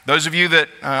Those of you that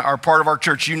are part of our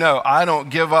church, you know I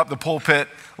don't give up the pulpit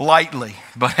lightly,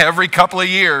 but every couple of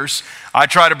years I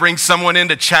try to bring someone in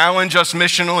to challenge us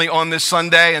missionally on this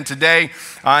Sunday. And today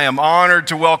I am honored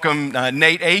to welcome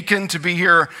Nate Aiken to be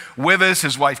here with us.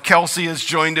 His wife Kelsey has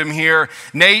joined him here.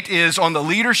 Nate is on the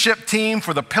leadership team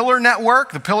for the Pillar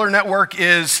Network. The Pillar Network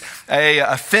is an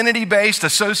affinity-based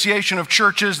association of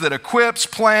churches that equips,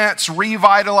 plants,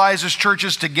 revitalizes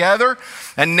churches together.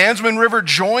 And Nansemond River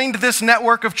joined this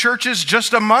network of churches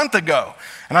just a month ago.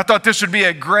 And I thought this would be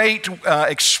a great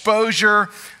exposure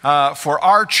for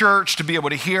our church to be able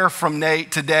to hear from Nate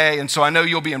today. And so I know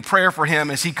you'll be in prayer for him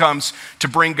as he comes to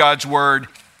bring God's word.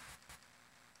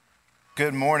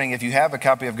 Good morning. If you have a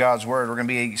copy of God's word, we're going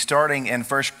to be starting in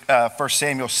 1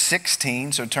 Samuel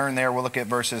 16. So turn there. We'll look at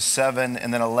verses 7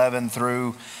 and then 11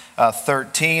 through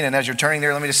 13. And as you're turning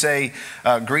there, let me just say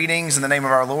greetings in the name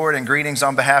of our Lord and greetings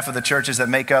on behalf of the churches that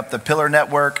make up the Pillar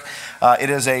Network. It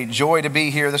is a joy to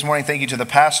be here this morning. Thank you to the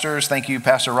pastors. Thank you,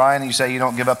 Pastor Ryan. You say you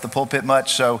don't give up the pulpit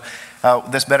much, so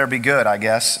this better be good, I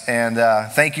guess. And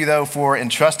thank you, though, for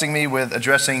entrusting me with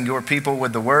addressing your people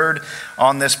with the word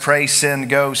on this Pray, Send,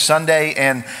 Go Sunday.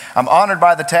 And I'm honored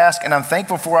by the task, and I'm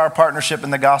thankful for our partnership in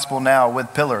the gospel now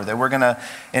with Pillar, that we're going to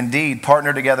indeed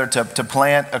partner together to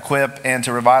plant, equip, and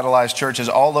to revitalize churches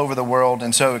all over the world.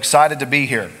 And so excited to be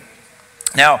here.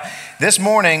 Now, this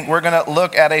morning, we're going to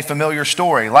look at a familiar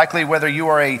story. Likely whether you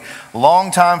are a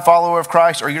longtime follower of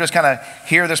Christ or you're just kind of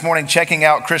here this morning checking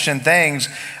out Christian things,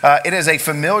 it is a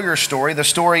familiar story, the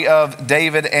story of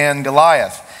David and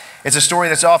Goliath. It's a story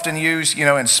that's often used,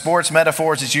 in sports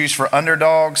metaphors. It's used for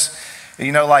underdogs,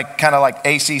 kind of like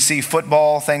ACC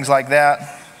football, things like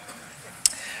that.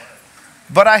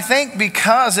 But I think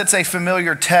because it's a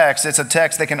familiar text, it's a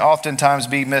text that can oftentimes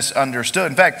be misunderstood.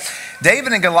 In fact,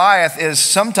 David and Goliath is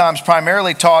sometimes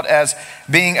primarily taught as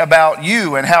being about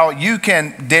you and how you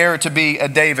can dare to be a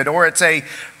David. Or it's a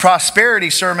prosperity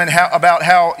sermon about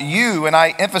how you, and I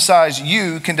emphasize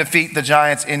you, can defeat the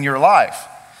giants in your life.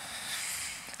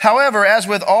 However, as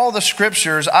with all the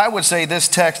scriptures, I would say this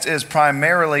text is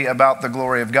primarily about the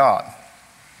glory of God.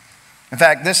 In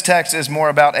fact, this text is more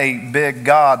about a big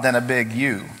God than a big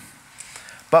you.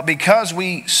 But because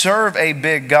we serve a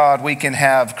big God, we can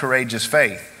have courageous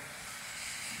faith.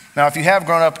 Now, if you have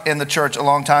grown up in the church a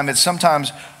long time, it's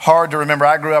sometimes hard to remember.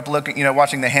 I grew up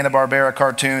watching the Hanna-Barbera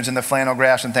cartoons and the flannel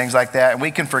graphs and things like that, and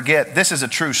we can forget this is a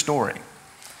true story.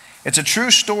 It's a true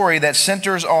story that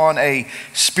centers on a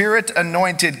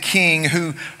spirit-anointed king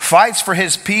who fights for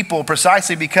his people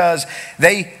precisely because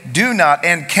they do not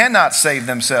and cannot save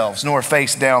themselves nor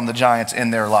face down the giants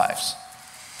in their lives.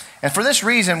 And for this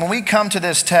reason, when we come to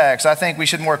this text, I think we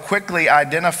should more quickly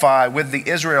identify with the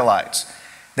Israelites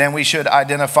than we should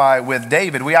identify with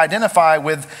David. We identify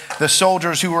with the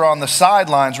soldiers who were on the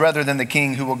sidelines rather than the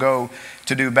king who will go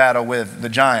to do battle with the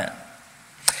giant.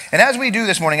 And as we do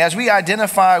this morning, as we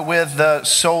identify with the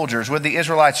soldiers, with the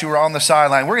Israelites who are on the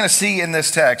sideline, we're going to see in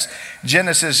this text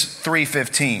Genesis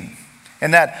 3:15,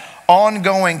 and that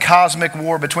ongoing cosmic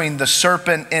war between the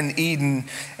serpent in Eden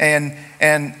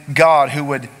and God who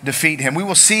would defeat him. We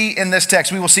will see in this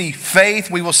text, we will see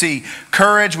faith, we will see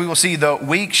courage, we will see the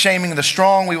weak shaming the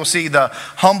strong, we will see the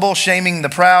humble shaming the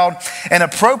proud, and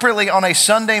appropriately on a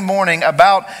Sunday morning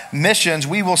about missions,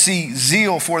 we will see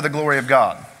zeal for the glory of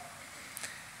God.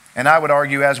 And I would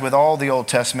argue, as with all the Old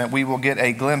Testament, we will get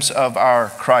a glimpse of our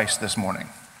Christ this morning.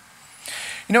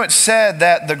 It's said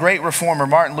that the great reformer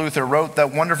Martin Luther wrote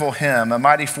that wonderful hymn, "A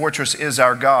Mighty Fortress Is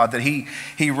Our God," that he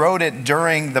wrote it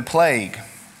during the plague.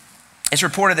 It's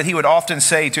reported that he would often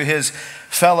say to his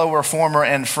fellow reformer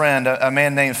and friend, a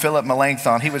man named Philip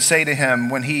Melanchthon, he would say to him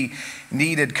when he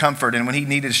needed comfort and when he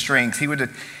needed strength, he would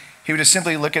just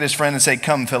simply look at his friend and say,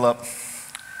 "Come, Philip,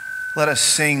 let us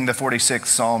sing the 46th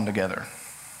Psalm together."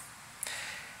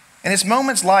 And it's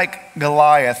moments like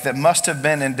Goliath that must have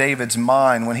been in David's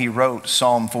mind when he wrote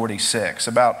Psalm 46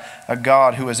 about a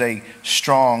God who is a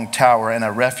strong tower and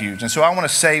a refuge. And so I want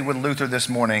to say with Luther this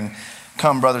morning,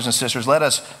 come, brothers and sisters, let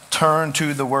us turn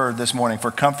to the word this morning for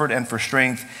comfort and for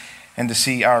strength and to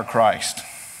see our Christ.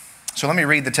 So let me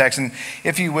read the text. And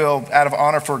if you will, out of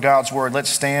honor for God's word,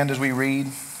 let's stand as we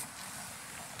read.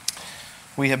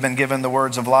 We have been given the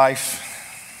words of life.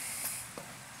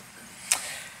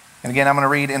 And again, I'm going to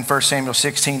read in 1 Samuel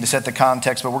 16 to set the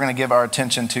context, but we're going to give our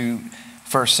attention to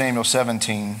 1 Samuel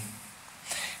 17.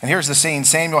 And here's the scene.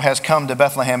 Samuel has come to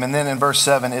Bethlehem, and then in verse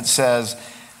 7 it says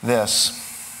this.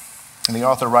 And the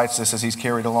author writes this as he's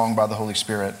carried along by the Holy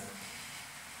Spirit.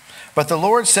 "But the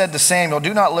Lord said to Samuel,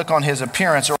 do not look on his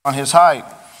appearance or on his height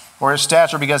or his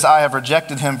stature, because I have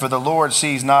rejected him, for the Lord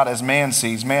sees not as man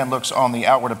sees. Man looks on the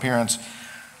outward appearance,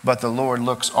 but the Lord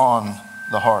looks on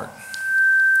the heart.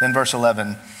 Then verse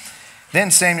 11, then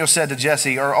Samuel said to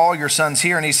Jesse, are all your sons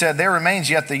here? And he said, there remains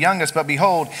yet the youngest, but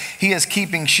behold, he is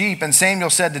keeping sheep. And Samuel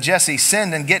said to Jesse,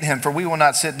 send and get him, for we will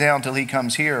not sit down till he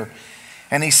comes here.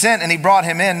 And he sent and he brought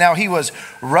him in. Now he was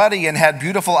ruddy and had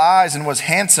beautiful eyes and was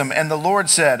handsome. And the Lord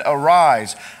said,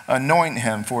 arise, anoint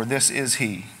him, for this is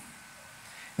he.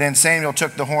 Then Samuel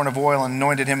took the horn of oil and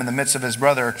anointed him in the midst of his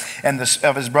brother and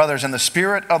of his brothers. And the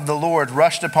Spirit of the Lord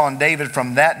rushed upon David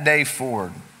from that day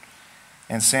forward.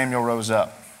 And Samuel rose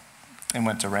up and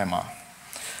went to Ramah.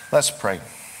 Let's pray.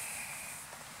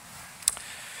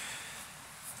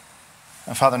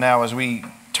 And Father, now as we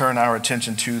turn our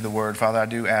attention to the word, Father, I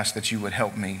do ask that you would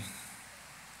help me.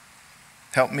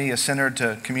 Help me, a sinner,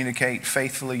 to communicate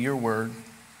faithfully your word.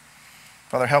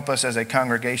 Father, help us as a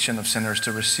congregation of sinners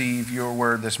to receive your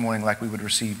word this morning like we would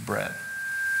receive bread.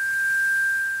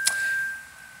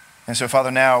 And so,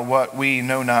 Father, now what we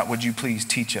know not, would you please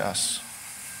teach us?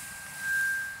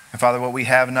 And Father, what we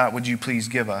have not, would you please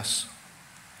give us?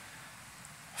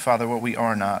 Father, what we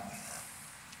are not,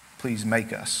 please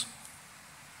make us.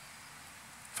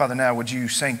 Father, now would you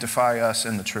sanctify us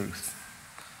in the truth?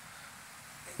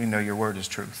 We know your word is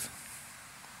truth.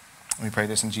 We pray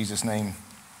this in Jesus' name.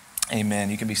 Amen.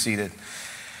 You can be seated.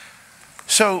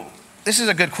 So this is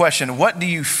a good question. What do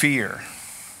you fear?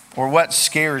 Or what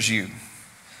scares you?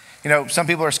 You know, some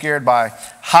people are scared by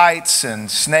heights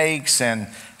and snakes and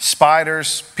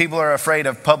spiders. People are afraid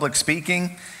of public speaking.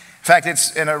 In fact,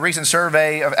 it's in a recent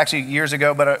survey, actually years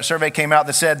ago, but a survey came out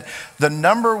that said the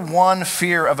number one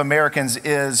fear of Americans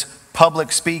is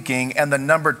public speaking, and the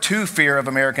number two fear of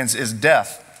Americans is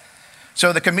death.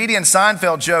 So the comedian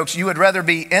Seinfeld jokes, you would rather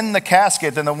be in the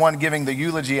casket than the one giving the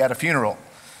eulogy at a funeral.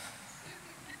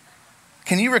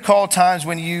 Can you recall times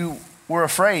when you were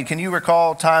afraid? Can you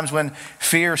recall times when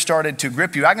fear started to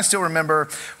grip you? I can still remember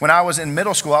when I was in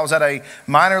middle school, I was at a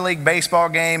minor league baseball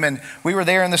game and we were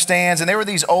there in the stands and there were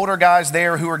these older guys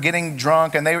there who were getting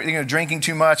drunk and they were drinking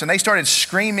too much, and they started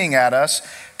screaming at us,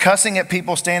 cussing at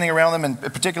people standing around them, and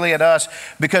particularly at us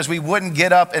because we wouldn't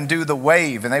get up and do the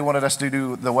wave, and they wanted us to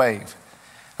do the wave.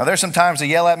 Now there's some times to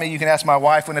yell at me. You can ask my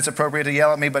wife when it's appropriate to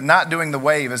yell at me, but not doing the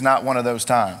wave is not one of those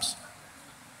times.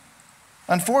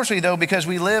 Unfortunately, though, because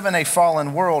we live in a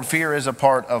fallen world, fear is a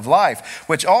part of life,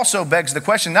 which also begs the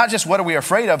question, not just what are we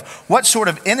afraid of, what sort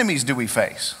of enemies do we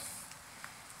face?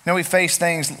 You know, we face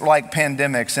things like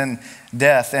pandemics and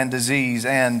death and disease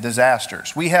and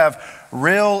disasters. We have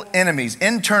real enemies,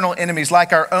 internal enemies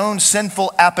like our own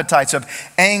sinful appetites of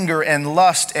anger and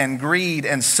lust and greed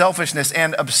and selfishness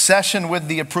and obsession with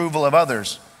the approval of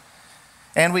others.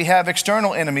 And we have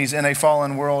external enemies in a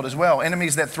fallen world as well,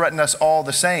 enemies that threaten us all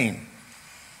the same.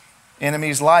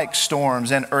 Enemies like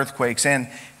storms and earthquakes and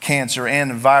cancer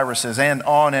and viruses and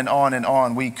on and on and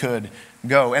on we could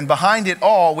go. And behind it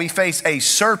all, we face a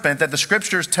serpent that the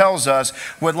scriptures tells us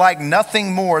would like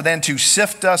nothing more than to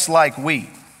sift us like wheat.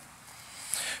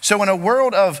 So in a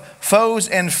world of foes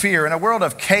and fear, in a world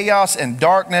of chaos and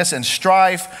darkness and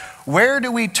strife, where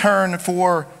do we turn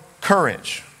for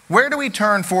courage? Where do we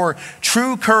turn for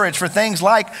true courage for things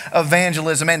like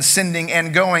evangelism and sending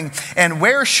and going? And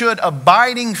where should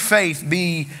abiding faith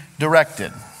be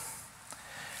directed?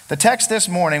 The text this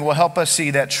morning will help us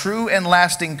see that true and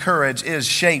lasting courage is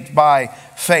shaped by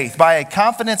faith, by a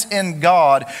confidence in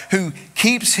God who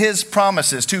keeps his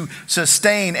promises to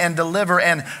sustain and deliver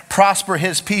and prosper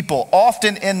his people,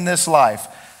 often in this life,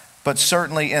 but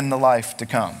certainly in the life to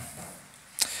come.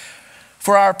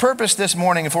 For our purpose this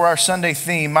morning and for our Sunday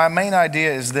theme, my main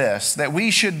idea is this, that we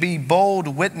should be bold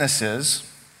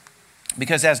witnesses,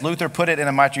 because as Luther put it in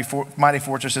A Mighty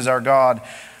Fortress Is Our God,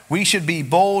 we should be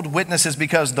bold witnesses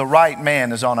because the right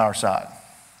man is on our side.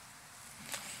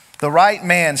 The right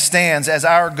man stands as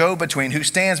our go-between, who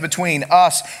stands between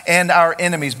us and our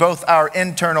enemies, both our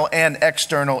internal and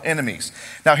external enemies.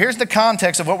 Now, here's the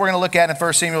context of what we're going to look at in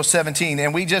 1 Samuel 17,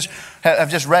 and we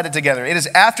have just read it together. It is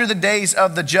after the days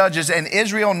of the judges, and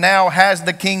Israel now has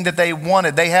the king that they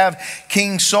wanted. They have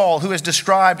King Saul, who is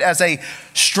described as a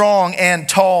strong and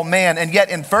tall man, and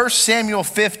yet in 1 Samuel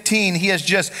 15, he has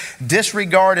just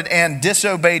disregarded and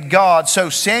disobeyed God. So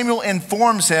Samuel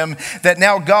informs him that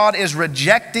now God is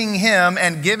rejecting him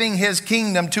and giving his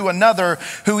kingdom to another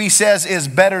who he says is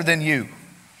better than you.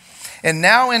 And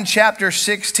now in chapter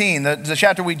 16, the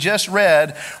chapter we just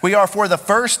read, we are for the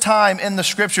first time in the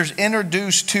scriptures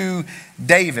introduced to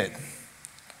David,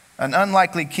 an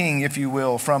unlikely king, if you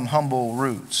will, from humble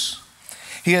roots.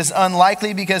 He is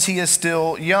unlikely because he is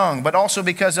still young, but also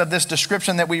because of this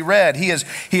description that we read. He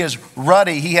is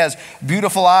ruddy. He has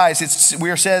beautiful eyes.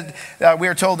 We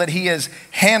are told that he is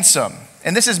handsome.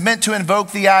 And this is meant to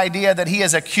invoke the idea that he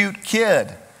is a cute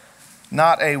kid,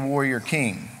 not a warrior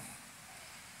king.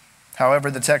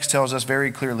 However, the text tells us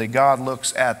very clearly, God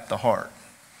looks at the heart.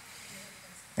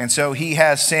 And so he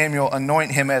has Samuel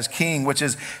anoint him as king, which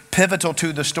is pivotal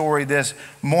to the story this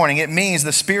morning. It means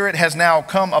the Spirit has now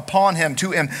come upon him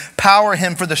to empower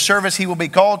him for the service he will be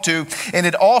called to. And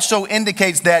it also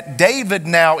indicates that David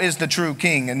now is the true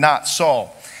king and not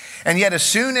Saul. And yet as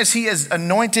soon as he is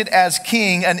anointed as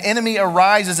king, an enemy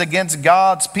arises against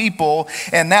God's people.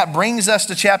 And that brings us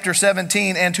to chapter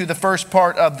 17 and to the first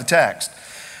part of the text.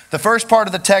 The first part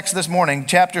of the text this morning,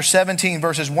 chapter 17,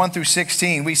 verses 1 through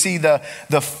 16, we see the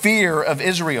fear of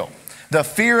Israel. The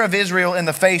fear of Israel in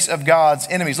the face of God's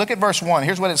enemies. Look at verse 1.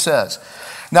 Here's what it says.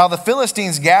 Now the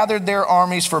Philistines gathered their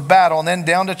armies for battle, and then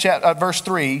down to verse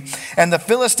 3. And the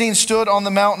Philistines stood on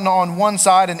the mountain on one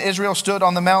side, and Israel stood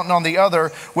on the mountain on the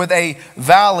other, with a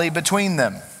valley between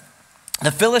them.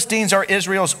 The Philistines are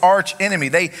Israel's arch enemy.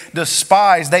 They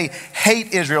despise, they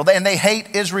hate Israel, and they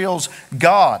hate Israel's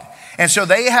God. And so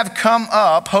they have come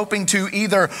up hoping to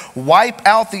either wipe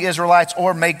out the Israelites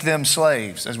or make them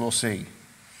slaves, as we'll see.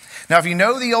 Now, if you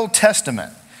know the Old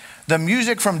Testament, the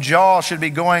music from Jaws should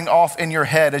be going off in your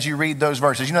head as you read those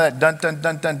verses. You know that dun, dun,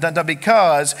 dun, dun, dun, dun,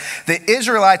 because the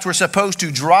Israelites were supposed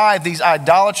to drive these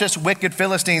idolatrous, wicked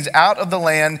Philistines out of the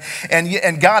land.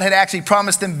 And God had actually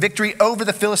promised them victory over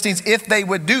the Philistines if they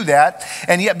would do that.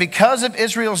 And yet because of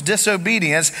Israel's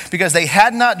disobedience, because they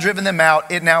had not driven them out,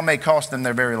 it now may cost them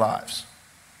their very lives.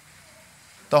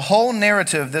 The whole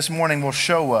narrative this morning will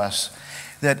show us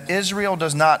that Israel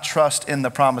does not trust in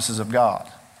the promises of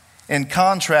God, in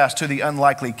contrast to the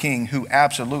unlikely king who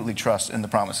absolutely trusts in the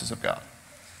promises of God.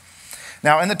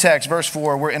 Now in the text, verse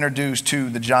 4, we're introduced to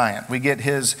the giant. We get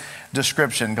his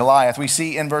description, Goliath. We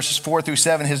see in verses 4 through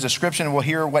 7 his description. We'll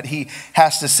hear what he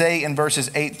has to say in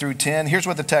verses 8 through 10. Here's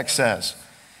what the text says.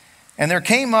 And there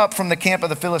came up from the camp of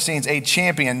the Philistines a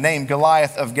champion named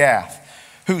Goliath of Gath,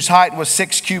 whose height was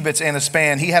 6 cubits and a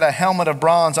span. He had a helmet of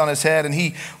bronze on his head, and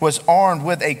he was armed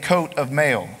with a coat of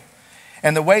mail.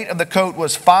 And the weight of the coat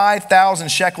was 5,000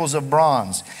 shekels of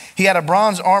bronze. He had a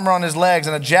bronze armor on his legs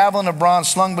and a javelin of bronze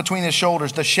slung between his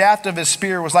shoulders. The shaft of his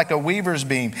spear was like a weaver's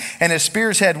beam, and his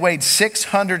spear's head weighed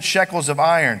 600 shekels of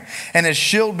iron. And his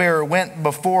shield bearer went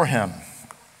before him.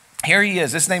 Here he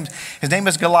is. His name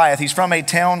is Goliath. He's from a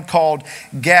town called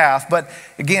Gath. But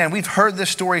again, we've heard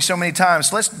this story so many times.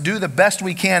 So let's do the best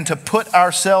we can to put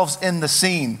ourselves in the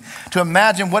scene, to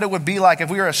imagine what it would be like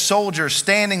if we were a soldier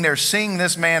standing there seeing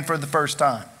this man for the first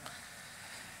time.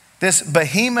 This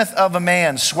behemoth of a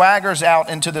man swaggers out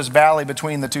into this valley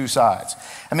between the two sides.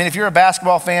 I mean, if you're a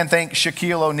basketball fan, think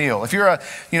Shaquille O'Neal. If you're a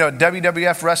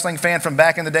WWF wrestling fan from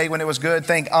back in the day when it was good,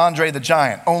 think Andre the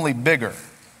Giant, only bigger.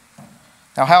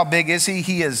 Now, how big is he?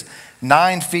 He is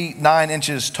 9 feet 9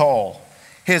 inches tall.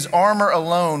 His armor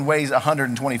alone weighs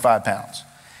 125 pounds.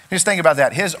 Just think about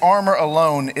that. His armor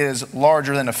alone is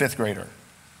larger than a 5th grader.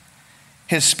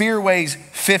 His spear weighs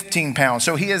 15 pounds.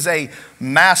 So he is a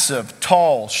massive,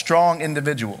 tall, strong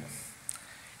individual.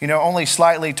 Only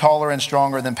slightly taller and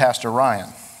stronger than Pastor Ryan.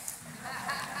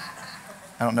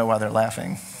 I don't know why they're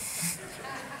laughing.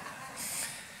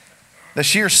 The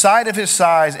sheer sight of his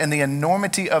size and the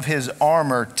enormity of his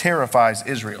armor terrifies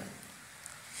Israel.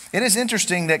 It is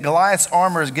interesting that Goliath's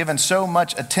armor is given so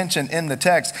much attention in the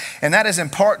text, and that is in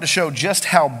part to show just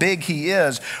how big he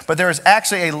is, but there is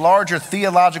actually a larger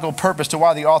theological purpose to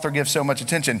why the author gives so much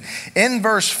attention. In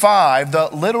verse 5, the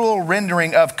literal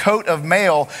rendering of coat of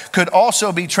mail could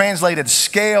also be translated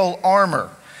scale armor.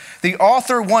 The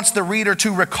author wants the reader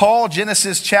to recall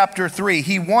Genesis chapter 3.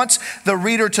 He wants the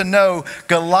reader to know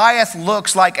Goliath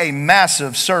looks like a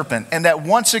massive serpent, and that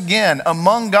once again,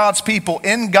 among God's people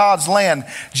in God's land,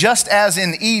 just as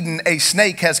in Eden, a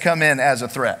snake has come in as a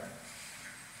threat.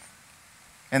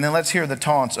 And then let's hear the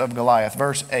taunts of Goliath.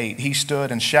 Verse 8, he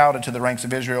stood and shouted to the ranks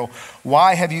of Israel,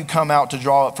 "Why have you come out to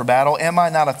draw up for battle? Am I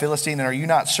not a Philistine, and are you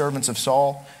not servants of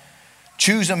Saul?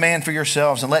 Choose a man for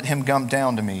yourselves and let him come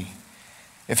down to me.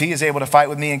 If he is able to fight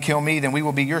with me and kill me, then we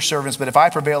will be your servants. But if I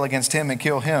prevail against him and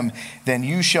kill him, then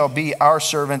you shall be our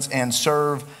servants and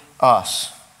serve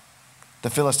us." The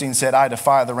Philistine said, "I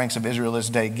defy the ranks of Israel this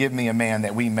day. Give me a man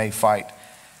that we may fight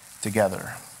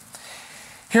together."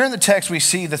 Here in the text, we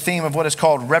see the theme of what is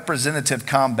called representative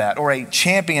combat, or a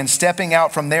champion stepping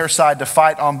out from their side to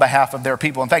fight on behalf of their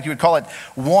people. In fact, you would call it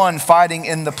one fighting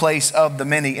in the place of the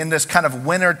many in this kind of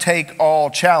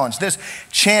winner-take-all challenge. This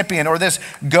champion or this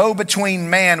go-between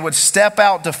man would step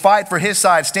out to fight for his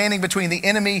side, standing between the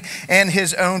enemy and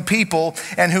his own people.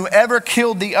 And whoever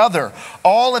killed the other,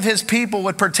 all of his people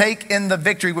would partake in the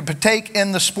victory, would partake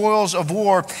in the spoils of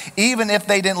war, even if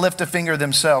they didn't lift a finger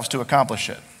themselves to accomplish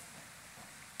it.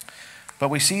 But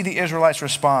we see the Israelites'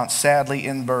 response, sadly,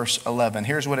 in verse 11.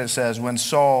 Here's what it says. When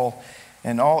Saul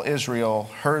and all Israel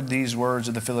heard these words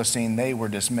of the Philistine, they were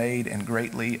dismayed and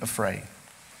greatly afraid.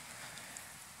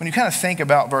 When you kind of think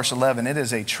about verse 11, it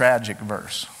is a tragic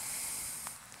verse.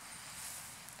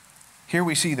 Here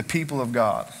we see the people of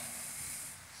God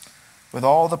with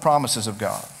all the promises of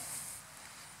God.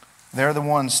 They're the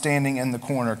ones standing in the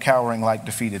corner, cowering like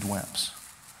defeated wimps.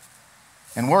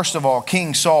 And worst of all,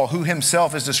 King Saul, who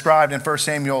himself is described in 1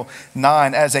 Samuel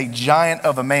 9 as a giant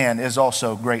of a man, is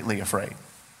also greatly afraid.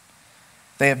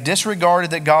 They have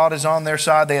disregarded that God is on their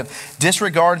side. They have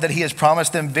disregarded that he has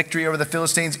promised them victory over the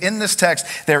Philistines. In this text,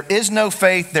 there is no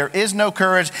faith, there is no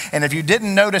courage, and if you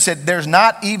didn't notice it, there's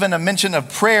not even a mention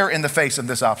of prayer in the face of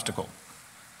this obstacle.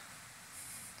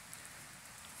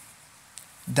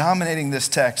 Dominating this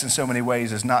text in so many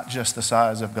ways is not just the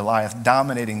size of Goliath.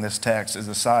 Dominating this text is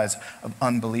the size of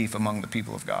unbelief among the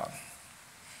people of God.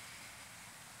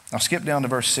 Now skip down to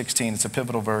verse 16. It's a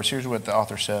pivotal verse. Here's what the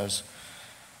author says.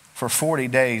 For 40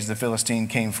 days the Philistine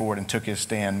came forward and took his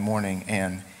stand morning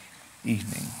and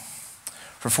evening.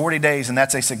 For 40 days, and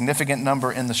that's a significant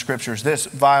number in the scriptures, this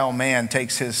vile man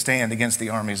takes his stand against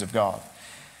the armies of God.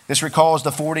 This recalls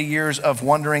the 40 years of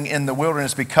wandering in the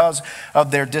wilderness because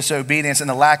of their disobedience and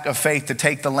the lack of faith to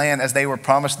take the land as they were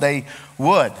promised they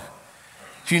would.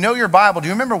 If you know your Bible, do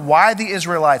you remember why the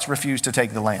Israelites refused to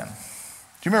take the land?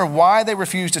 Do you remember why they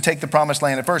refused to take the promised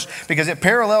land at first? Because it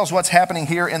parallels what's happening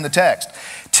here in the text.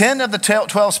 10 of the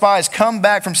 12 spies come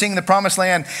back from seeing the promised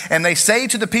land and they say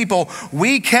to the people,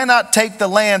 we cannot take the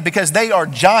land because they are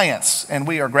giants and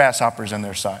we are grasshoppers in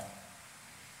their sight.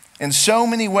 In so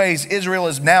many ways, Israel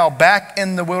is now back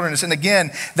in the wilderness. And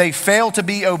again, they fail to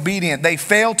be obedient. They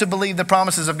fail to believe the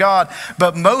promises of God.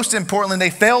 But most importantly, they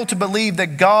fail to believe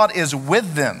that God is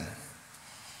with them.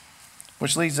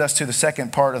 Which leads us to the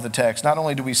second part of the text. Not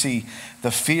only do we see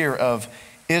the fear of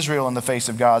Israel in the face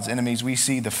of God's enemies, we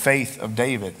see the faith of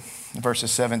David. Verses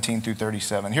 17 through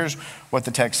 37. Here's what the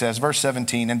text says. Verse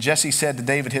 17, and Jesse said to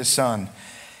David his son,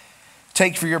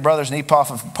 take for your brothers an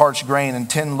ephah of parched grain and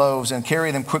 10 loaves and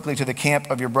carry them quickly to the camp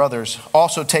of your brothers.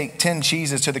 Also take 10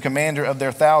 cheeses to the commander of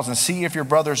their thousands. See if your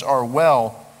brothers are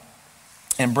well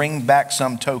and bring back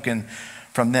some token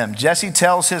from them. Jesse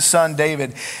tells his son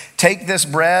David, take this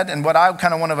bread and what I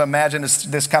kind of want to imagine is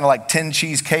this kind of like 10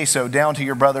 cheese queso down to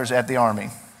your brothers at the army.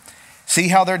 See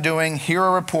how they're doing, hear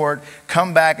a report,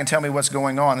 come back and tell me what's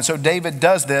going on. And so David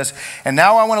does this. And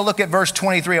now I want to look at verse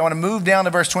 23. I want to move down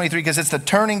to verse 23 because it's the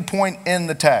turning point in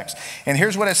the text. And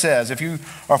here's what it says. If you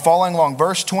are following along,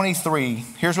 verse 23,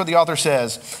 here's what the author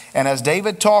says. And as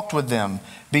David talked with them,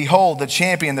 behold, the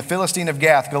champion, the Philistine of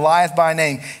Gath, Goliath by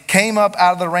name, came up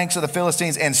out of the ranks of the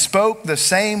Philistines and spoke the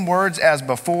same words as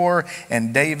before,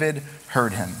 and David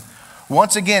heard him.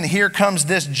 Once again, here comes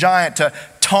this giant to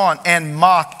taunt and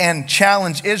mock and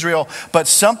challenge Israel, but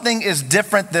something is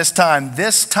different this time.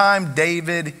 This time,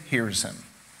 David hears him.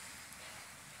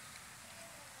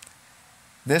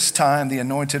 This time, the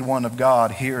anointed one of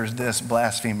God hears this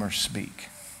blasphemer speak.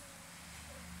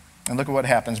 And look at what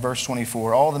happens, verse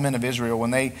 24. All the men of Israel,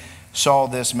 when they saw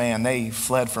this man, they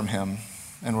fled from him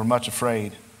and were much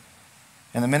afraid.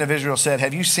 And the men of Israel said,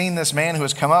 have you seen this man who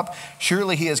has come up?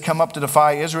 Surely he has come up to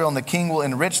defy Israel, and the king will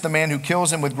enrich the man who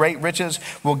kills him with great riches,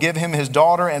 will give him his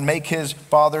daughter, and make his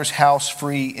father's house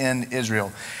free in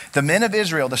Israel. The men of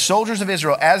Israel, the soldiers of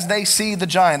Israel, as they see the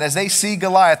giant, as they see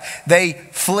Goliath, they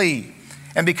flee.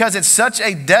 And because it's such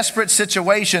a desperate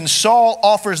situation, Saul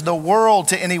offers the world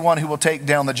to anyone who will take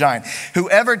down the giant.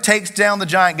 Whoever takes down the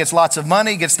giant gets lots of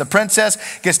money, gets the princess,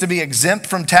 gets to be exempt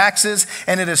from taxes.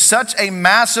 And it is such a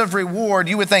massive reward,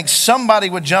 you would think somebody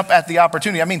would jump at the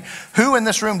opportunity. I mean, who in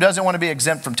this room doesn't want to be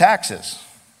exempt from taxes?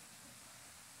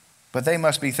 But they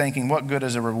must be thinking, what good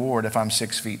is a reward if I'm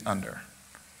 6 feet under?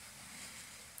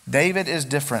 David is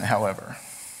different, however.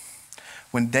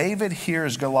 When David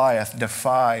hears Goliath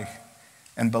defy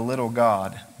and belittle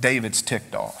God, David's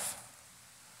ticked off.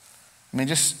 I mean,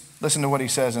 just listen to what he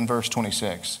says in verse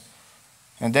 26.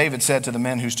 And David said to the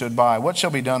men who stood by, what shall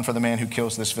be done for the man who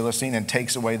kills this Philistine and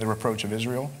takes away the reproach of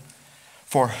Israel?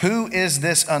 For who is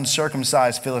this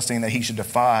uncircumcised Philistine that he should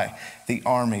defy the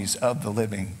armies of the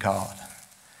living God?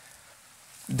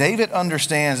 David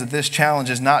understands that this challenge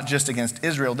is not just against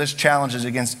Israel. This challenge is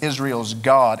against Israel's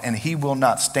God, and he will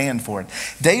not stand for it.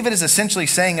 David is essentially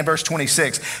saying in verse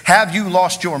 26, have you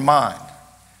lost your mind?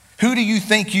 Who do you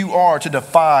think you are to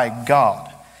defy God?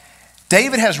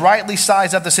 David has rightly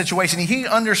sized up the situation. He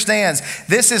understands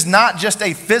this is not just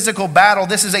a physical battle.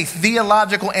 This is a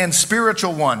theological and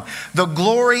spiritual one. The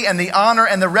glory and the honor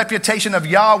and the reputation of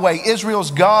Yahweh,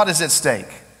 Israel's God, is at stake.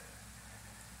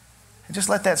 And just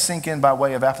let that sink in by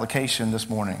way of application this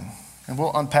morning. And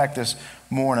we'll unpack this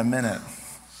more in a minute.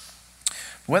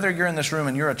 Whether you're in this room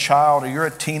and you're a child or you're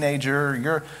a teenager, or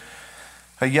you're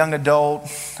a young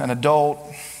adult, an adult,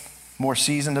 more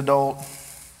seasoned adult,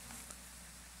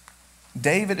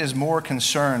 David is more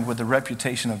concerned with the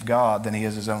reputation of God than he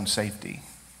is his own safety.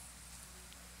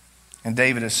 And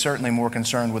David is certainly more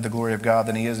concerned with the glory of God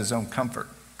than he is his own comfort.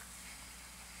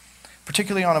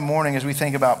 Particularly on a morning as we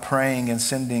think about praying and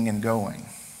sending and going.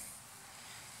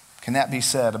 Can that be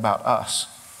said about us?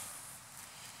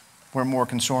 We're more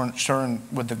concerned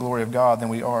with the glory of God than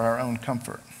we are our own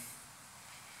comfort.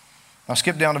 Now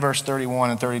skip down to verse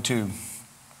 31 and 32.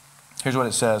 Here's what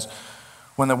it says.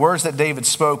 When the words that David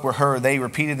spoke were heard, they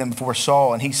repeated them before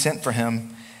Saul, and he sent for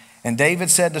him. And David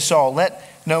said to Saul, let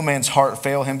no man's heart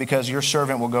fail him, because your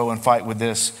servant will go and fight with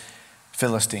this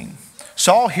Philistine.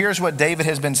 Saul hears what David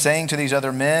has been saying to these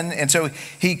other men, and so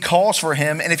he calls for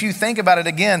him. And if you think about it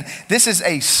again, this is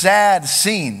a sad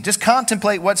scene. Just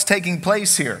contemplate what's taking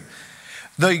place here.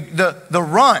 The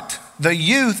runt, the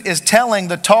youth, is telling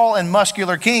the tall and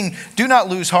muscular king, do not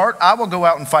lose heart. I will go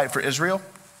out and fight for Israel.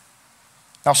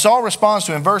 Now Saul responds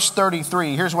to him, verse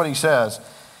 33, here's what he says.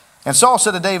 And Saul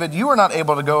said to David, you are not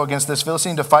able to go against this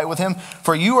Philistine to fight with him,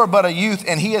 for you are but a youth,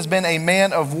 and he has been a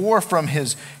man of war from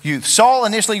his youth. Saul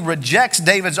initially rejects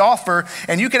David's offer,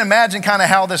 and you can imagine kind of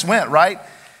how this went, right?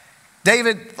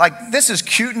 David, this is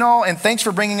cute and all, and thanks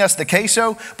for bringing us the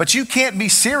queso, but you can't be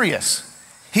serious.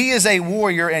 He is a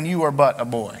warrior, and you are but a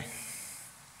boy.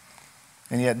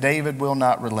 And yet David will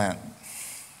not relent.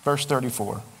 Verse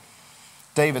 34.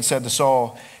 David said to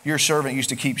Saul, your servant used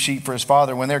to keep sheep for his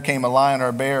father. When there came a lion or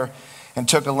a bear and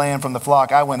took a lamb from the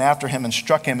flock, I went after him and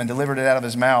struck him and delivered it out of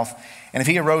his mouth. And if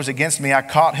he arose against me, I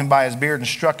caught him by his beard and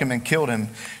struck him and killed him.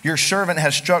 Your servant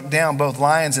has struck down both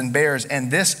lions and bears,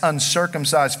 and this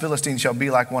uncircumcised Philistine shall be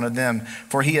like one of them,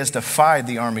 for he has defied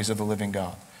the armies of the living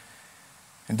God.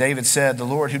 And David said, the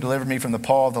Lord who delivered me from the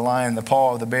paw of the lion and the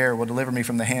paw of the bear will deliver me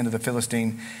from the hand of the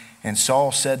Philistine. And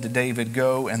Saul said to David,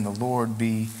 go, and the Lord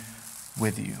be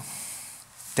with you.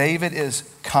 David is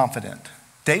confident.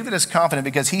 David is confident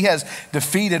because he has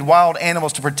defeated wild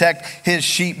animals to protect his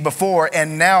sheep before,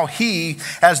 and now he,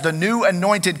 as the new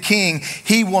anointed king,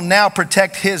 he will now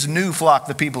protect his new flock,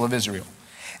 the people of Israel.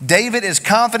 David is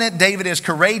confident. David is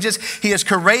courageous. He is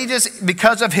courageous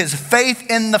because of his faith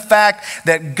in the fact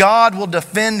that God will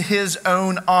defend his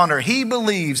own honor. He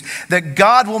believes that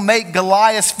God will make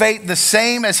Goliath's fate the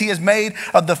same as he has made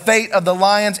of the fate of the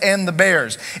lions and the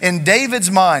bears. In David's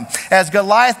mind, as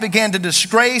Goliath began to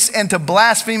disgrace and to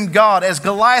blaspheme God, as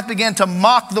Goliath began to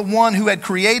mock the one who had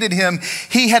created him,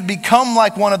 he had become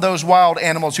like one of those wild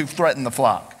animals who threatened the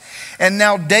flock. And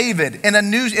now David, in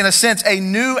a sense, a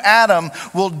new Adam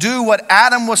will do what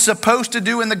Adam was supposed to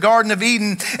do in the Garden of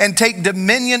Eden and take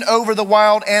dominion over the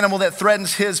wild animal that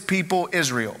threatens his people,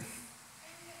 Israel.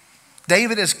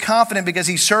 David is confident because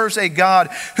he serves a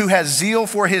God who has zeal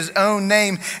for his own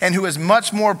name and who is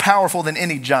much more powerful than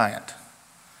any giant.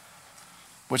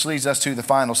 Which leads us to the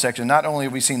final section. Not only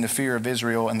have we seen the fear of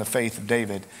Israel and the faith of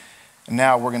David,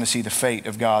 now we're going to see the fate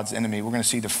of God's enemy. We're going to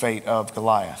see the fate of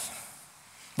Goliath.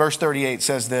 Verse 38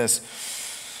 says this,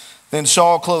 then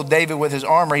Saul clothed David with his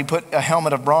armor. He put a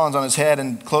helmet of bronze on his head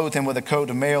and clothed him with a coat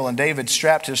of mail. And David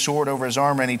strapped his sword over his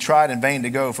armor, and he tried in vain to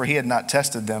go, for he had not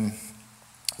tested them.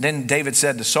 Then David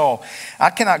said to Saul, I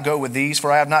cannot go with these,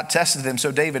 for I have not tested them.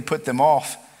 So David put them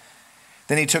off.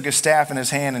 Then he took his staff in his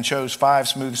hand and chose 5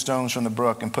 smooth stones from the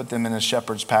brook and put them in his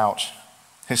shepherd's pouch.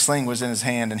 His sling was in his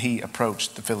hand, and he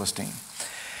approached the Philistine.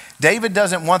 David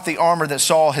doesn't want the armor that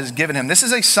Saul has given him. This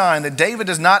is a sign that David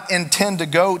does not intend to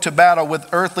go to battle with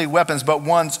earthly weapons, but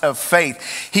ones of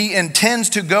faith. He intends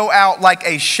to go out like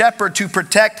a shepherd to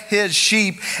protect his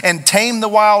sheep and tame the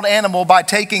wild animal by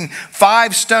taking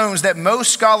 5 stones that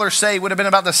most scholars say would have been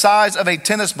about the size of a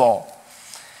tennis ball.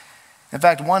 In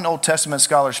fact, one Old Testament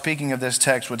scholar speaking of this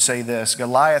text would say this,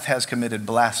 Goliath has committed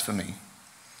blasphemy,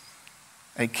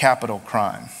 a capital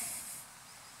crime.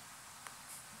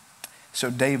 So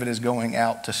David is going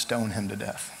out to stone him to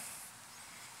death.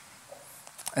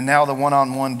 And now the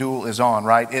one-on-one duel is on,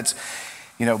 right? It's,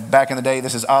 back in the day,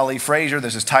 this is Ali Frazier,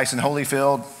 this is Tyson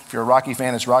Holyfield. If you're a Rocky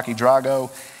fan, it's Rocky Drago.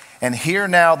 And here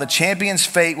now, the champion's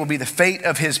fate will be the fate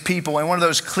of his people in one of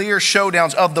those clear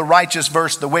showdowns of the righteous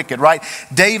versus the wicked, right?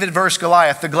 David versus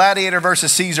Goliath, the gladiator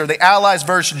versus Caesar, the Allies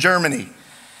versus Germany.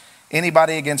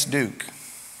 Anybody against Duke?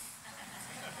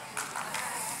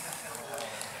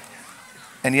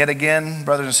 And yet again,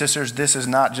 brothers and sisters, this is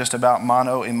not just about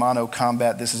mano a mano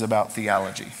combat. This is about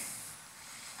theology.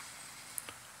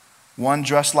 One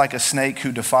dressed like a snake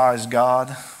who defies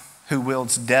God, who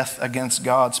wields death against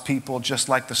God's people, just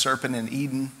like the serpent in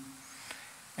Eden.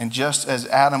 And just as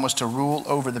Adam was to rule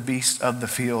over the beasts of the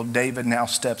field, David now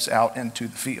steps out into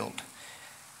the field.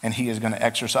 And he is going to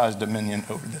exercise dominion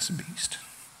over this beast.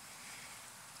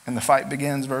 And the fight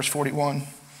begins, verse 41.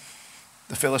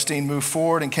 The Philistine moved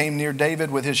forward and came near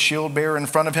David with his shield bearer in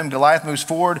front of him. Goliath moves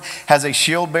forward, has a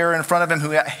shield bearer in front of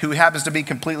him who happens to be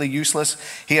completely useless.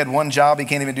 He had one job, he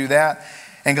can't even do that.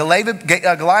 And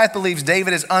Goliath believes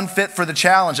David is unfit for the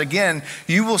challenge. Again,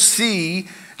 you will see,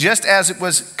 just as it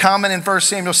was common in 1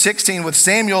 Samuel 16 with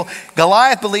Samuel,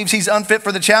 Goliath believes he's unfit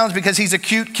for the challenge because he's a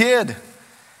cute kid.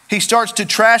 He starts to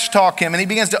trash talk him, and he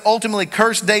begins to ultimately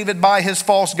curse David by his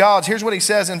false gods. Here's what he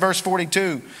says in verse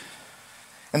 42.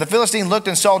 And the Philistine looked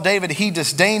and saw David. He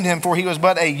disdained him, for he was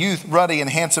but a youth, ruddy and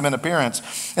handsome in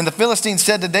appearance. And the Philistine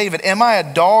said to David, am I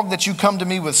a dog that you come to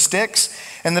me with sticks?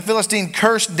 And the Philistine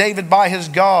cursed David by his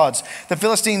gods. The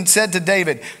Philistine said to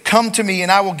David, come to me, and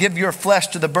I will give your flesh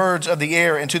to the birds of the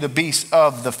air and to the beasts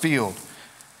of the field.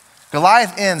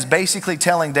 Goliath ends basically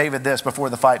telling David this before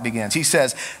the fight begins. He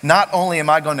says, not only am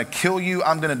I going to kill you,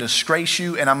 I'm going to disgrace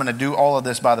you, and I'm going to do all of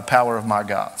this by the power of my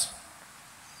gods.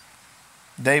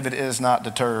 David is not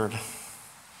deterred.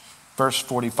 Verse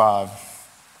 45,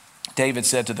 David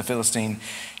said to the Philistine,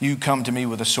 you come to me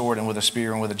with a sword and with a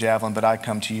spear and with a javelin, but I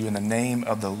come to you in the name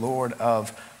of the Lord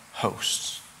of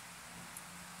hosts,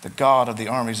 the God of the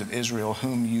armies of Israel,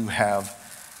 whom you have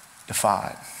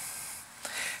defied.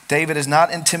 David is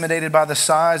not intimidated by the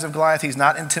size of Goliath. He's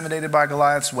not intimidated by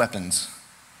Goliath's weapons.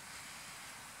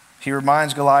 He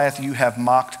reminds Goliath, you have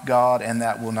mocked God, and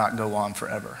that will not go on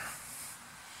forever.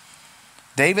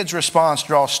 David's response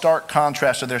draws stark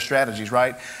contrast to their strategies,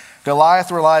 right?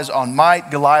 Goliath relies on might.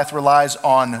 Goliath relies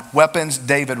on weapons.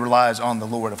 David relies on the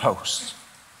Lord of hosts.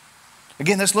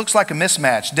 Again, this looks like a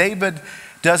mismatch. David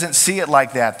doesn't see it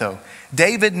like that, though.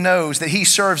 David knows that he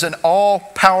serves an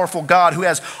all-powerful God who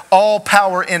has all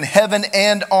power in heaven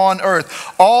and on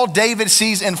earth. All David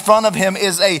sees in front of him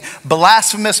is a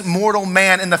blasphemous mortal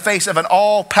man in the face of an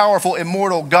all-powerful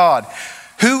immortal God.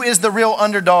 Who is the real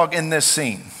underdog in this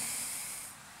scene?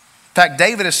 In fact,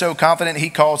 David is so confident he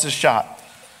calls his shot.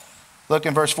 Look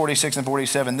in verse 46 and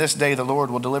 47. This day the Lord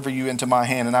will deliver you into my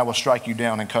hand, and I will strike you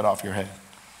down and cut off your head.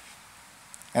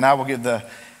 And I will give the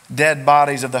dead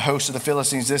bodies of the host of the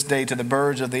Philistines this day to the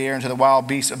birds of the air and to the wild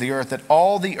beasts of the earth, that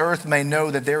all the earth may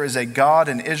know that there is a God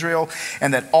in Israel,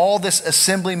 and that all this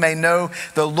assembly may know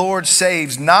the Lord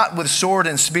saves, not with sword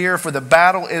and spear, for the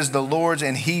battle is the Lord's,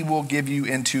 and he will give you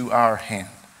into our hand.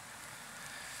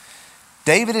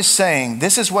 David is saying,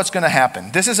 this is what's going to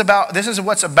happen. This is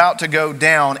what's about to go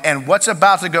down, and what's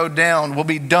about to go down will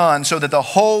be done so that the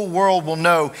whole world will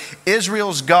know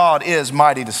Israel's God is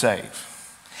mighty to save.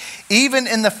 Even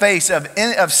in the face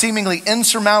of seemingly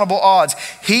insurmountable odds,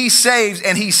 he saves,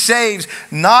 and he saves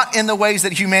not in the ways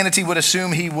that humanity would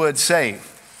assume he would save.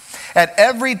 At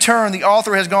every turn, the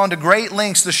author has gone to great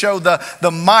lengths to show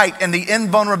the might and the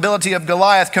invulnerability of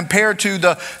Goliath compared to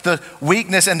the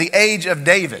weakness and the age of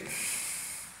David.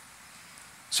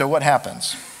 So what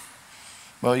happens?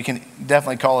 Well, you can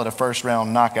definitely call it a first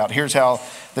round knockout. Here's how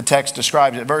the text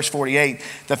describes it. Verse 48,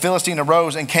 the Philistine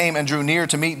arose and came and drew near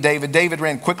to meet David. David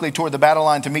ran quickly toward the battle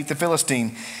line to meet the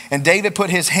Philistine. And David put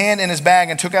his hand in his bag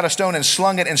and took out a stone and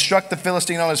slung it and struck the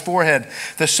Philistine on his forehead.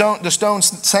 The stone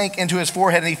sank into his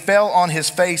forehead, and he fell on his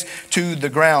face to the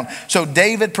ground. So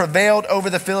David prevailed over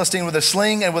the Philistine with a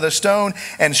sling and with a stone,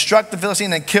 and struck the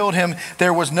Philistine and killed him.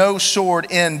 There was no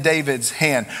sword in David's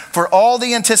hand. For all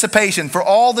the anticipation, for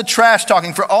all the trash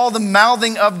talking, for all the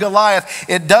mouthing of Goliath,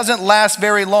 it doesn't last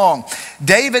very long.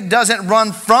 David doesn't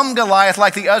run from Goliath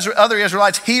like the other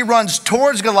Israelites. He runs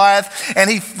towards Goliath, and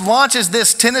he launches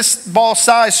this tennis ball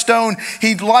sized stone.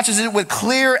 He launches it with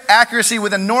clear accuracy,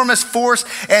 with enormous force,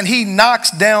 and he knocks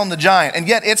down the giant. And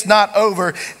yet it's not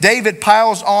over. David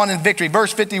piles on in victory.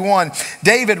 Verse 51,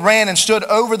 David ran and stood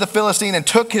over the Philistine and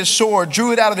took his sword,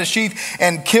 drew it out of his sheath,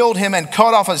 and killed him and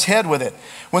cut off his head with it.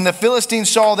 When the Philistines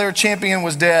saw their champion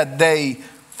was dead, they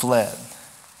fled.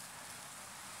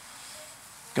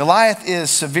 Goliath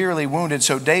is severely wounded,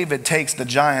 so David takes the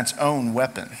giant's own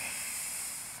weapon.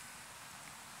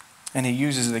 and he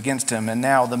uses it against him. And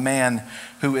now the man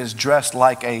who is dressed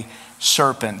like a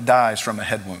serpent dies from a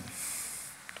head wound.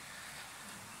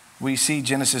 We see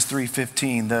Genesis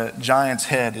 3:15, the giant's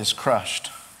head is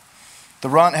crushed. The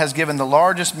runt has given the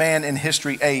largest man in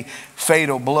history a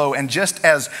fatal blow. And just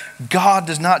as God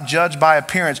does not judge by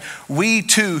appearance, we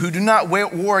too, who do not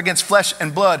war against flesh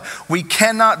and blood, we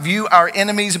cannot view our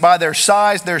enemies by their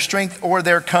size, their strength, or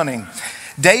their cunning.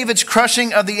 David's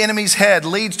crushing of the enemy's head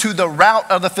leads to the rout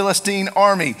of the Philistine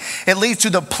army. It leads to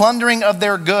the plundering of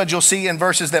their goods, you'll see in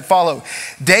verses that follow.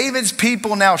 David's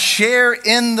people now share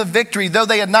in the victory, though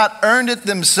they had not earned it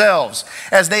themselves,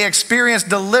 as they experience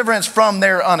deliverance from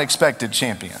their unexpected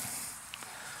champion.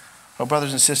 Oh,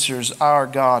 brothers and sisters, our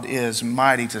God is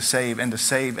mighty to save, and to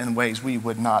save in ways we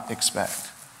would not expect.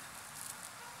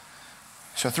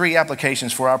 So 3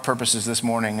 applications for our purposes this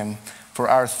morning and for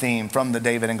our theme from the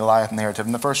David and Goliath narrative.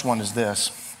 And the first one is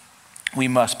this: we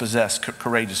must possess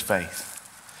courageous faith.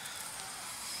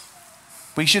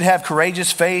 We should have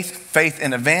courageous faith, faith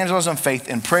in evangelism, faith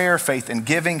in prayer, faith in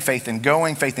giving, faith in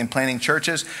going, faith in planting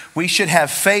churches. We should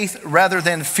have faith rather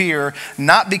than fear,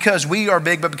 not because we are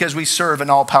big, but because we serve an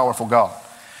all-powerful God.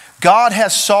 God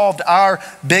has solved our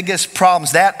biggest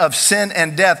problems, that of sin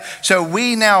and death. So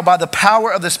we now, by the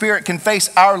power of the Spirit, can face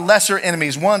our lesser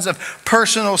enemies, ones of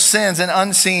personal sins and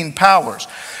unseen powers.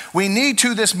 We need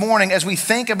to this morning, as we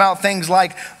think about things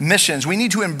like missions, we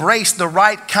need to embrace the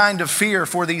right kind of fear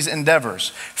for these endeavors.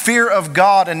 Fear of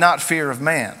God and not fear of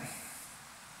man.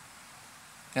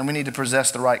 And we need to possess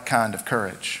the right kind of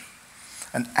courage.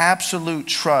 An absolute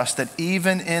trust that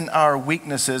even in our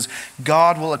weaknesses,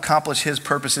 God will accomplish his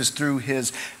purposes through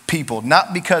his people.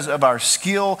 Not because of our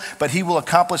skill, but he will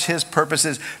accomplish his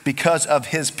purposes because of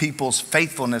his people's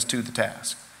faithfulness to the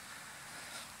task.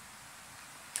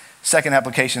 Second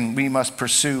application, we must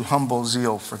pursue humble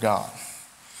zeal for God.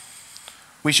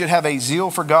 We should have a zeal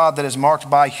for God that is marked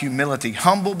by humility.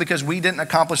 Humble because we didn't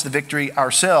accomplish the victory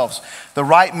ourselves. The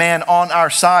right man on our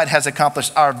side has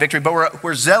accomplished our victory, but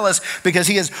we're zealous because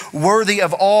he is worthy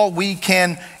of all we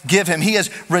can give him. He has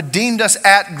redeemed us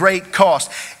at great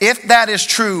cost. If that is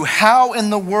true, how in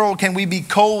the world can we be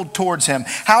cold towards him?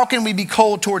 How can we be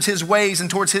cold towards his ways and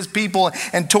towards his people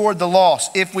and toward the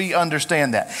lost if we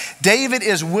understand that? David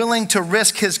is willing to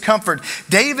risk his comfort.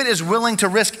 David is willing to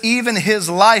risk even his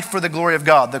life for the glory of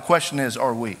God. The question is,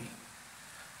 are we?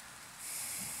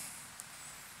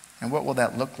 And what will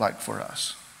that look like for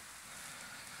us?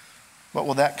 What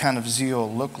will that kind of zeal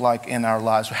look like in our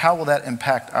lives? How will that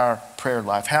impact our prayer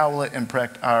life? How will it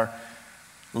impact our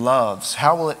loves?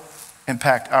 How will it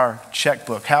impact our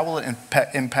checkbook? How will it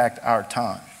impact our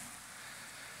time?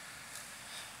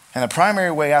 And the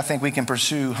primary way I think we can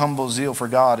pursue humble zeal for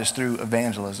God is through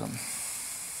evangelism.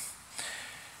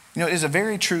 You know, it is a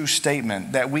very true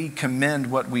statement that we commend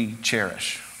what we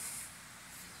cherish.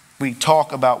 We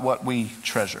talk about what we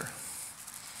treasure.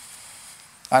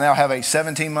 I now have a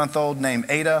 17-month-old named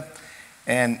Ada,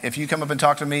 and if you come up and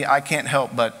talk to me, I can't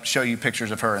help but show you pictures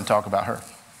of her and talk about her.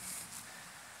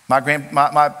 My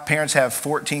parents have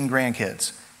 14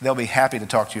 grandkids. They'll be happy to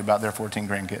talk to you about their 14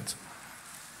 grandkids.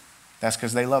 That's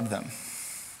because they love them.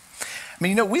 I mean,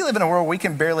 you know, we live in a world where we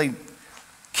can barely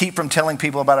keep from telling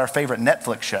people about our favorite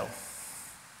Netflix show.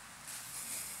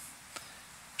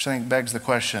 Which I think begs the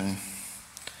question,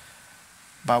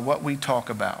 by what we talk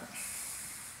about,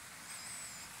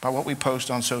 by what we post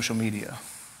on social media,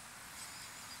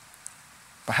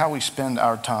 by how we spend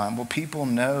our time, will people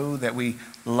know that we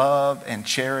love and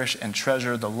cherish and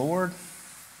treasure the Lord,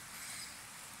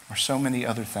 or so many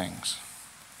other things?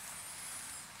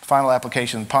 Final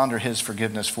application, ponder his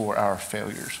forgiveness for our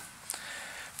failures.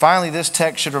 Finally, this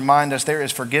text should remind us there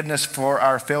is forgiveness for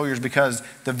our failures because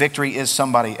the victory is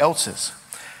somebody else's.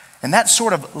 And that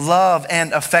sort of love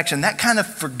and affection, that kind of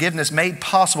forgiveness made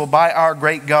possible by our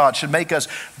great God should make us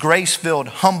grace-filled,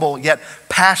 humble, yet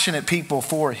passionate people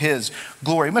for his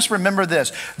glory. You must remember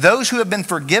this: those who have been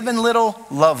forgiven little,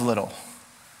 love little.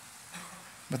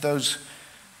 But those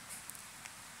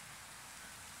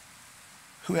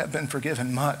who have been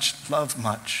forgiven much, love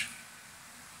much.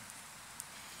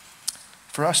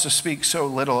 For us to speak so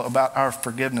little about our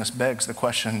forgiveness begs the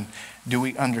question, do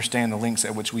we understand the lengths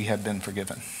at which we have been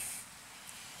forgiven?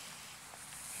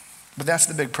 But that's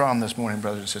the big problem this morning,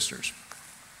 brothers and sisters.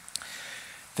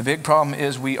 The big problem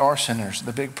is we are sinners.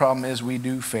 The big problem is we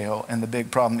do fail. And the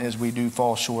big problem is we do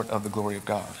fall short of the glory of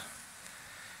God.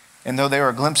 And though there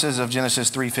are glimpses of Genesis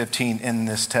 3:15 in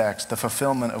this text, the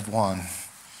fulfillment of one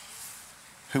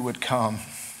who would come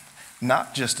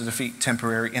not just to defeat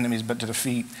temporary enemies, but to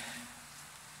defeat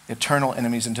eternal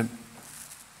enemies and to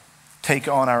take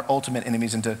on our ultimate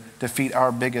enemies and to defeat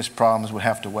our biggest problems would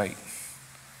have to wait.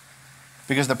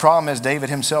 Because the problem is David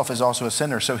himself is also a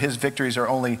sinner, so his victories are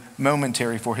only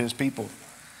momentary for his people.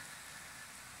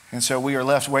 And so we are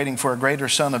left waiting for a greater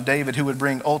son of David who would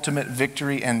bring ultimate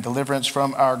victory and deliverance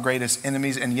from our greatest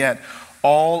enemies. And yet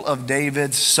all of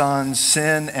David's sons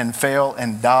sin and fail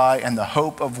and die, and the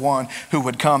hope of one who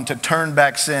would come to turn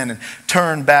back sin and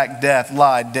turn back death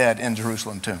lie dead in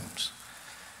Jerusalem tombs.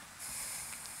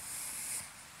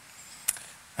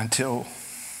 Until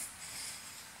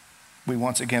we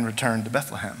once again return to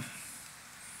Bethlehem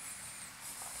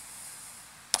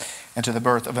and to the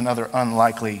birth of another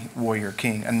unlikely warrior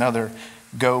king, another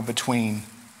go-between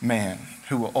man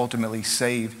who will ultimately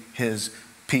save his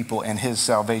people, and his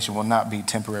salvation will not be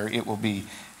temporary, it will be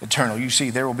eternal. You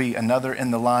see, there will be another in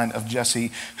the line of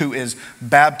Jesse who is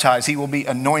baptized. He will be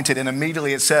anointed, and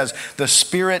immediately it says the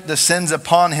Spirit descends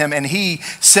upon him, and he,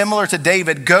 similar to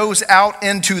David, goes out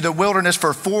into the wilderness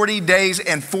for 40 days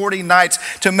and 40 nights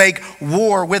to make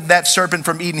war with that serpent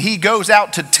from Eden. He goes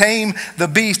out to tame the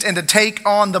beast and to take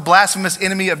on the blasphemous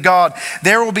enemy of God.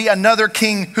 There will be another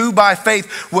king who by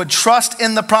faith would trust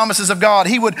in the promises of God.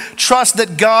 He would trust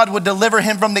that God would deliver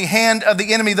him from the hand of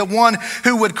the enemy, the one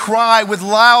who would cry with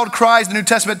loud cries, the New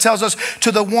Testament tells us, to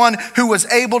the one who was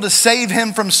able to save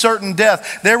him from certain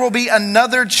death. There will be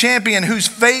another champion whose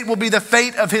fate will be the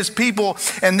fate of his people.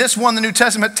 And this one, the New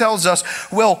Testament tells us,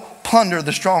 will plunder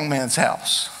the strong man's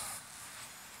house.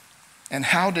 And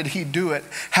how did he do it?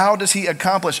 How does he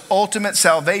accomplish ultimate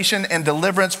salvation and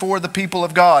deliverance for the people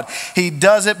of God? He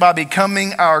does it by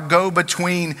becoming our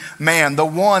go-between man, the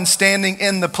one standing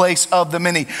in the place of the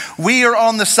many. We are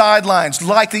on the sidelines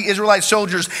like the Israelite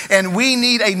soldiers, and we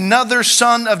need another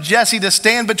son of Jesse to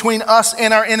stand between us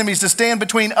and our enemies, to stand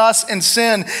between us and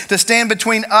sin, to stand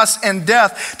between us and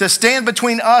death, to stand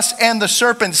between us and the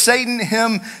serpent, Satan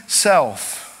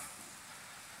himself.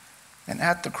 And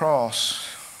at the cross,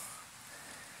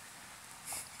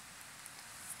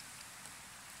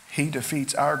 he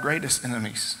defeats our greatest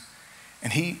enemies,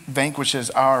 and he vanquishes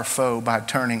our foe by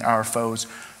turning our foe's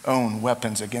own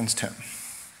weapons against him.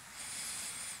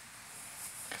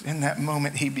 In that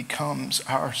moment, he becomes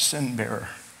our sin bearer,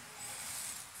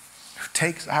 who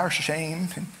takes our shame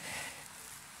and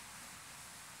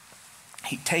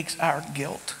he takes our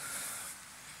guilt.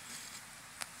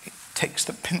 He takes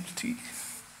the penalty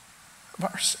of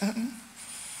our sin.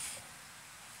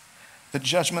 The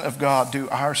judgment of God due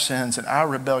our sins and our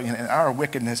rebellion and our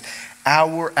wickedness,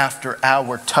 hour after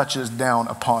hour, touches down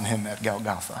upon him at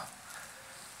Golgotha.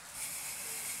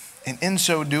 And in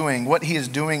so doing, what he is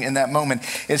doing in that moment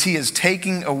is he is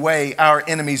taking away our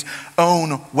enemy's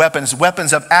own weapons,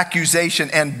 weapons of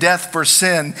accusation and death for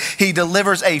sin. He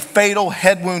delivers a fatal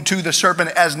head wound to the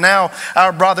serpent, as now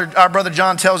our brother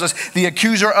John tells us, the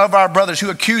accuser of our brothers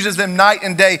who accuses them night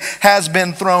and day has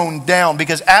been thrown down.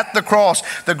 Because at the cross,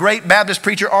 the great Baptist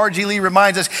preacher R.G. Lee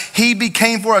reminds us, he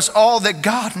became for us all that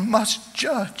God must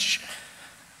judge,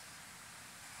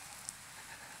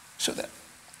 so that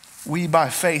we by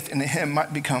faith in him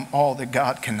might become all that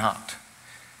God cannot.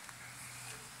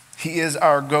 He is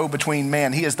our go-between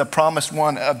man. He is the promised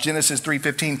one of Genesis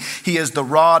 3:15. He is the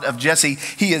rod of Jesse.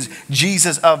 He is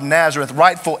Jesus of Nazareth,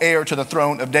 rightful heir to the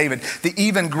throne of David. The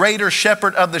even greater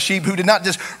shepherd of the sheep who did not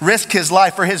just risk his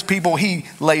life for his people, he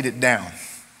laid it down.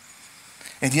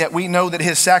 And yet we know that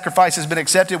his sacrifice has been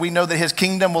accepted. We know that his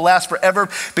kingdom will last forever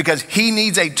because he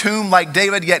needs a tomb like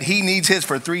David, yet he needs his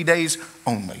for 3 days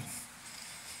only.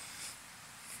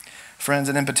 Friends,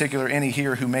 and in particular, any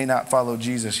here who may not follow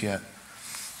Jesus yet,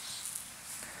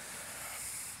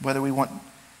 whether we want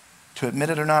to admit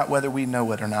it or not, whether we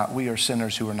know it or not, we are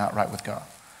sinners who are not right with God.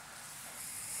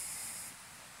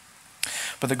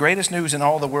 But the greatest news in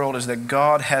all the world is that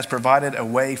God has provided a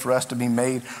way for us to be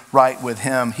made right with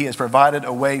him. He has provided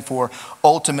a way for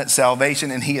ultimate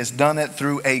salvation, and he has done it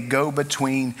through a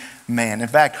go-between man. In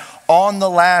fact, on the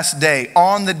last day,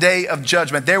 on the day of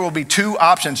judgment, there will be two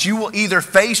options. You will either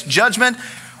face judgment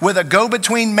with a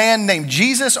go-between man named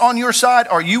Jesus on your side,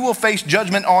 or you will face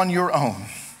judgment on your own,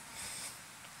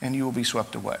 and you will be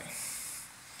swept away.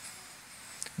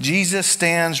 Jesus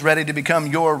stands ready to become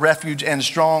your refuge and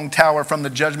strong tower from the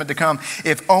judgment to come.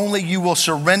 If only you will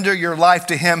surrender your life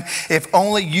to him, if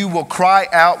only you will cry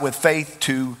out with faith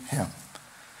to him.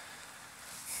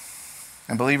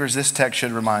 And believers, this text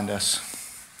should remind us,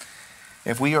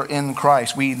 if we are in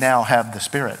Christ, we now have the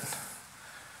Spirit.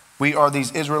 We are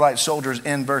these Israelite soldiers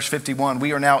in verse 51.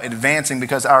 We are now advancing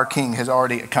because our king has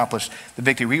already accomplished the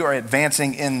victory. We are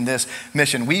advancing in this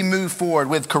mission. We move forward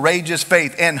with courageous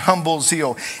faith and humble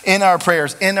zeal in our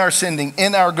prayers, in our sending,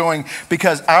 in our going,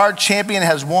 because our champion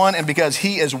has won and because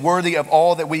he is worthy of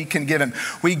all that we can give him.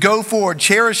 We go forward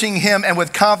cherishing him and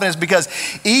with confidence, because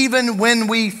even when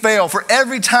we fail, for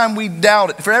every time we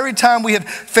doubt it, for every time we have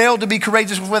failed to be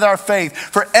courageous with our faith,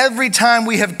 for every time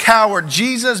we have cowered,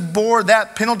 Jesus bore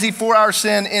that penalty for our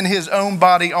sin in his own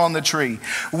body on the tree.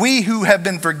 We who have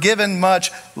been forgiven much,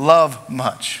 love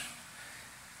much.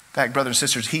 In fact, brothers and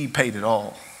sisters, he paid it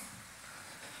all.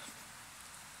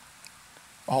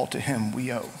 All to him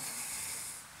we owe.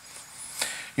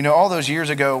 You know, all those years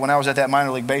ago when I was at that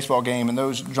minor league baseball game and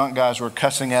those drunk guys were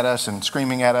cussing at us and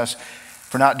screaming at us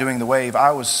for not doing the wave,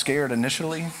 I was scared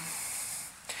initially.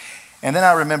 And then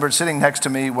I remembered sitting next to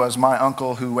me was my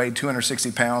uncle who weighed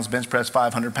 260 pounds, bench pressed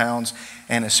 500 pounds,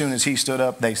 and as soon as he stood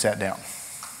up, they sat down.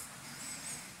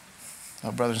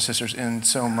 Oh, brothers and sisters, in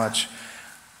so much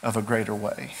of a greater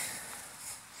way.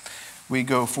 We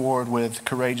go forward with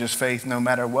courageous faith no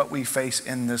matter what we face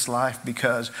in this life,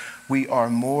 because we are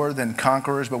more than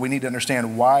conquerors, but we need to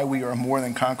understand why we are more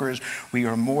than conquerors. We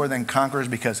are more than conquerors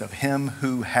because of him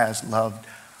who has loved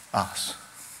us.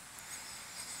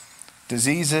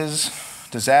 Diseases,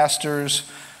 disasters,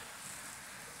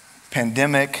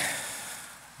 pandemic,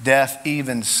 death,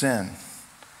 even sin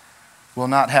will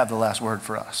not have the last word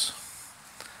for us.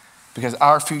 Because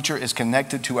our future is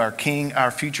connected to our King.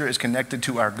 Our future is connected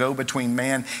to our go-between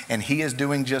man, and he is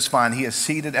doing just fine. He is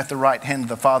seated at the right hand of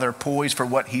the Father, poised for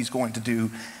what he's going to do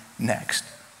next.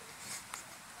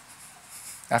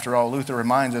 After all, Luther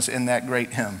reminds us in that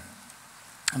great hymn,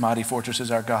 "A Mighty Fortress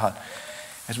is Our God."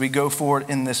 As we go forward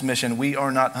in this mission, we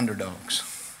are not underdogs,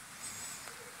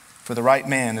 for the right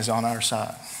man is on our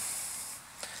side.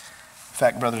 In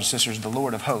fact, brothers and sisters, the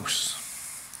Lord of hosts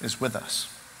is with us.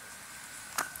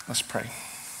 Let's pray.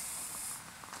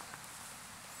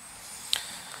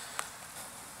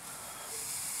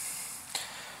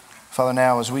 Father,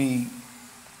 now as we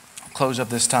close up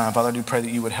this time, Father, I do pray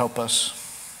that you would help us.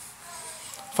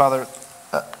 Father,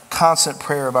 a constant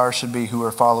prayer of ours should be, who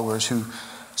are followers, who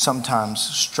sometimes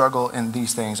struggle in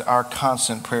these things. Our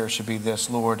constant prayer should be this: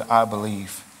 Lord, I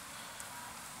believe.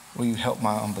 Will you help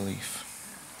my unbelief?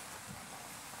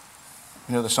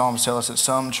 You know, the Psalms tell us that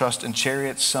some trust in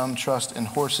chariots, some trust in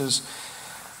horses,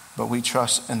 but we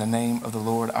trust in the name of the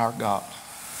Lord our God.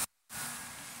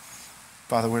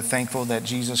 Father, we're thankful that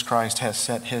Jesus Christ has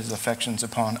set his affections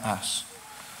upon us.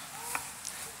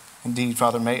 Indeed,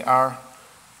 Father, may our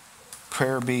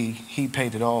prayer be, he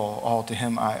paid it all to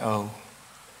him I owe.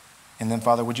 And then,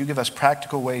 Father, would you give us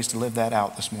practical ways to live that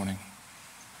out this morning?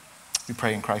 We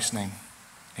pray in Christ's name.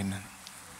 Amen.